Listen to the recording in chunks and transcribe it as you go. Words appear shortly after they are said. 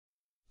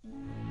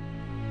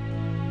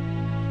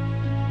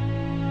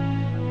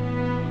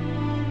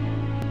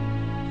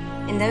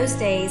those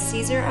days,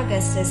 Caesar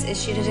Augustus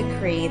issued a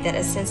decree that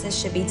a census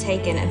should be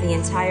taken of the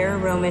entire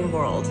Roman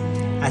world.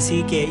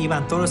 Así que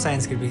iban todos a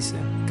inscribirse,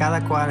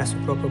 cada cual a su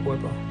propio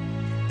pueblo.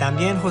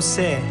 También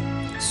José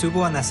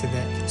subió a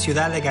Nazaret,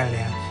 ciudad de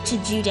Galilea, to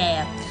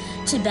Judea,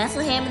 to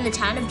Bethlehem in the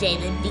town of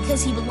David,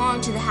 because he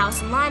belonged to the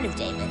house and line of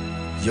David.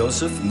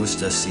 Josef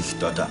musste sich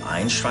dort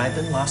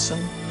einschreiben lassen,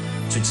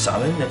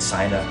 zusammen mit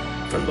seiner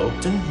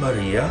Verlobten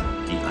Maria,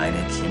 die ein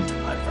Kind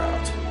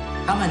erwartet.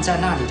 他们在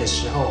那里的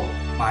时候，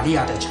玛利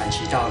亚的产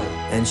期到了，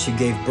 And she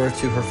gave birth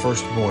to her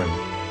firstborn,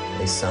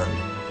 a son.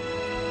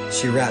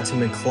 She wrapped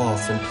him in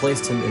cloths and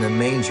placed him in a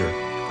manger,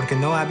 porque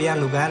no había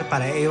lugar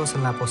para ellos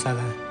en la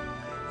posada.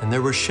 And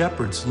there were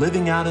shepherds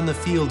living out in the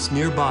fields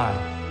nearby,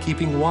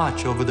 keeping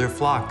watch over their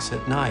flocks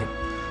at night.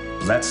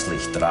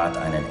 Plötzlich trat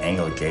ein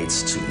Engel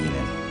Gates zu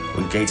ihnen,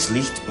 und Gates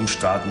Licht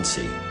umstrahlte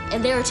sie.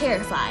 And they were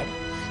terrified.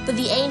 But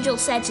the angel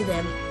said to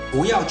them,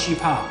 不要惧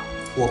怕，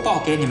我报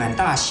给你们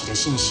大喜的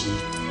信息，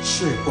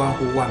是关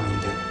乎万民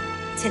的。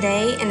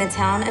 Today, in the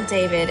town of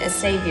David, a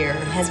Savior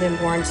has been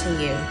born to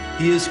you.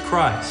 He is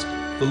Christ,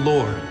 the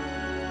Lord.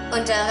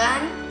 Und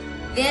daran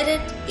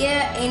werdet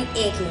ihr ihn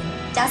ekeln.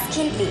 Das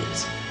Kind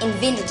liegt, in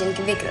Windeln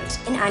gewickelt,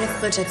 in eine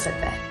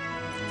Frühstückskrippe.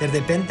 De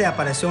repente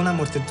apareció una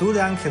multitud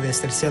de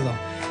ángeles del cielo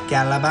que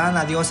alababan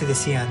a Dios y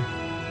decían,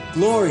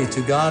 Glory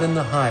to God in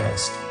the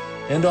highest,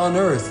 and on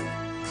earth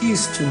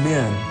peace to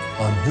men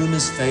on whom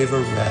his favor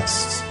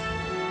rests.